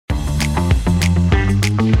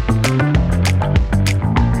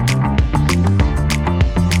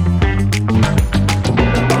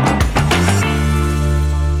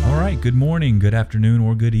morning, good afternoon,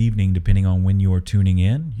 or good evening, depending on when you are tuning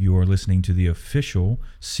in. You are listening to the official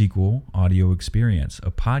Sequel Audio Experience,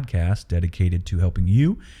 a podcast dedicated to helping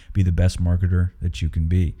you be the best marketer that you can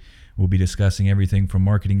be. We'll be discussing everything from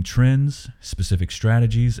marketing trends, specific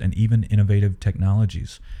strategies, and even innovative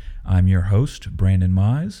technologies. I'm your host, Brandon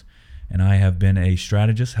Mize, and I have been a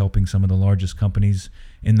strategist helping some of the largest companies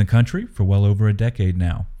in the country for well over a decade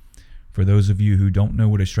now. For those of you who don't know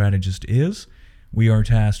what a strategist is, we are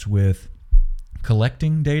tasked with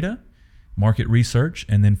collecting data, market research,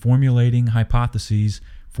 and then formulating hypotheses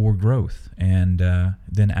for growth, and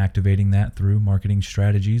then activating that through marketing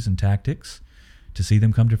strategies and tactics to see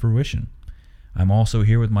them come to fruition. I'm also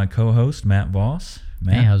here with my co-host, Matt Voss.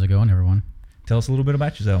 Matt, hey, how's it going, everyone? Tell us a little bit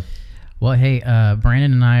about yourself. Well, hey,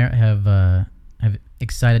 Brandon and I have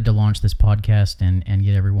excited to launch this podcast and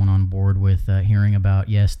get everyone on board with hearing about,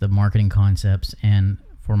 yes, the marketing concepts, and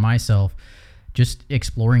for myself, just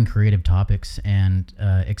exploring creative topics and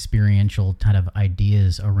experiential kind of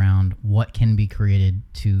ideas around what can be created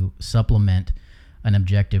to supplement an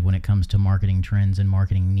objective when it comes to marketing trends and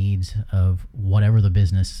marketing needs of whatever the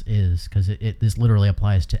business is, because this literally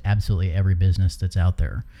applies to absolutely every business that's out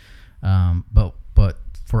there. But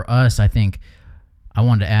for us, I think I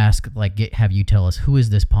wanted to ask, have you tell us, who is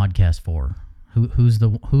this podcast for? Who is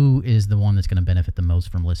the one that's going to benefit the most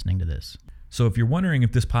from listening to this? So if you're wondering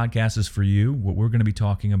if this podcast is for you, what we're going to be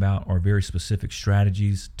talking about are very specific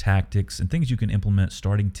strategies, tactics, and things you can implement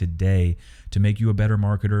starting today to make you a better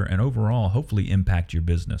marketer and overall hopefully impact your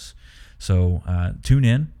business. So tune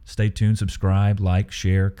in, stay tuned, subscribe, like,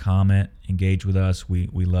 share, comment, engage with us. We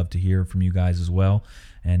love to hear from you guys as well,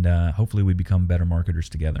 and hopefully we become better marketers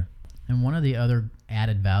together. And one of the other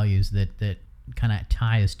added values that kind of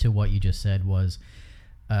ties to what you just said was,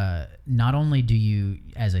 not only do you,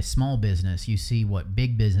 as a small business, you see what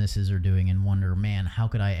big businesses are doing and wonder, man, how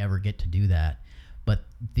could I ever get to do that? But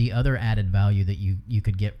the other added value that you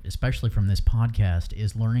could get, especially from this podcast,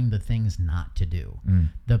 is learning the things not to do.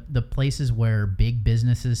 The places where big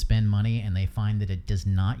businesses spend money and they find that it does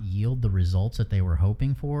not yield the results that they were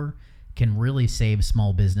hoping for can really save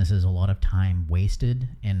small businesses a lot of time wasted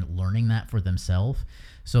in learning that for themselves.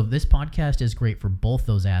 So this podcast is great for both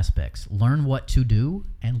those aspects. Learn what to do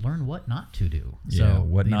and learn what not to do. Yeah, so,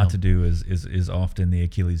 what not to do is often the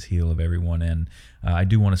Achilles heel of everyone. And I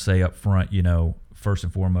do want to say up front, first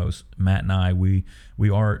and foremost, Matt and I, we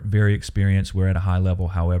are very experienced. We're at a high level.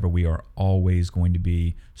 However, we are always going to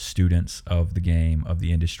be students of the game, of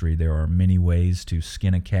the industry. There are many ways to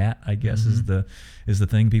skin a cat, I guess, is the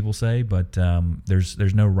thing people say. But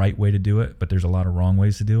there's no right way to do it, but there's a lot of wrong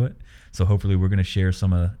ways to do it. So hopefully we're going to share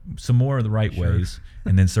some more of the right ways,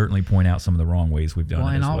 and then certainly point out some of the wrong ways we've done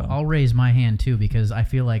it as well. I'll raise my hand too, because I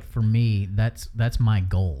feel like for me, that's my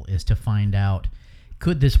goal, is to find out,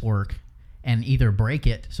 could this work, and either break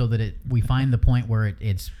it so that we find the point where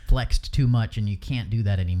it's flexed too much and you can't do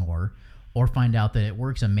that anymore, or find out that it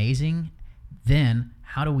works amazing. Then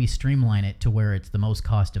how do we streamline it to where it's the most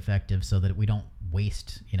cost effective so that we don't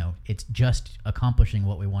waste, it's just accomplishing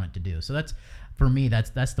what we want it to do. So for me, that's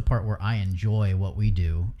the part where I enjoy what we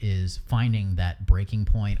do, is finding that breaking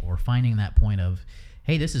point, or finding that point of,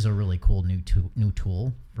 hey, this is a really cool new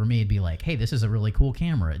tool. For me, it'd be like, hey, this is a really cool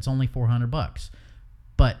camera. It's only $400.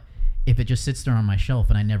 But if it just sits there on my shelf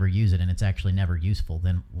and I never use it and it's actually never useful,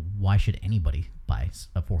 then why should anybody buy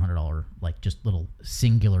a $400 just little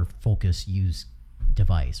singular focus use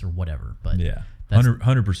device or whatever? But yeah,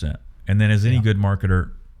 100%. And then as any good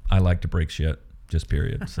marketer, I like to break shit, just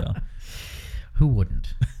period. So who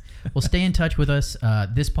wouldn't? Well, stay in touch with us.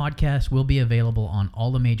 This podcast will be available on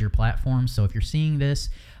all the major platforms. So if you're seeing this,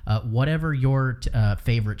 whatever your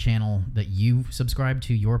favorite channel that you subscribe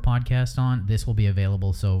to your podcast on, this will be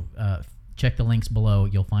available. So check the links below.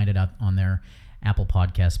 You'll find it out on there: Apple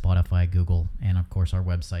Podcasts, Spotify, Google, and of course our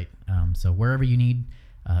website. So wherever you need,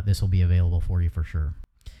 this will be available for you for sure.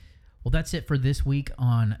 Well, that's it for this week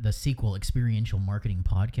on the Sequel Experiential Marketing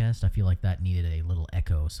Podcast. I feel like that needed a little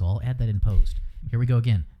echo, so I'll add that in post. Here we go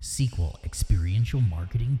again. Sequel Experiential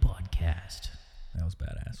Marketing Podcast. That was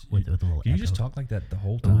badass. With a little Can you just talk like that the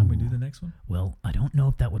whole time we do the next one? Well, I don't know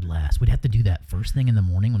if that would last. We'd have to do that first thing in the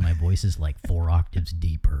morning when my voice is like 4 octaves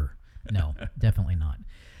deeper. No, definitely not.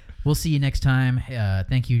 We'll see you next time.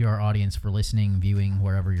 Thank you to our audience for listening, viewing,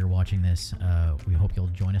 wherever you're watching this. We hope you'll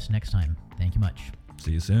join us next time. Thank you much.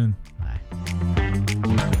 See you soon.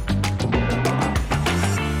 Bye.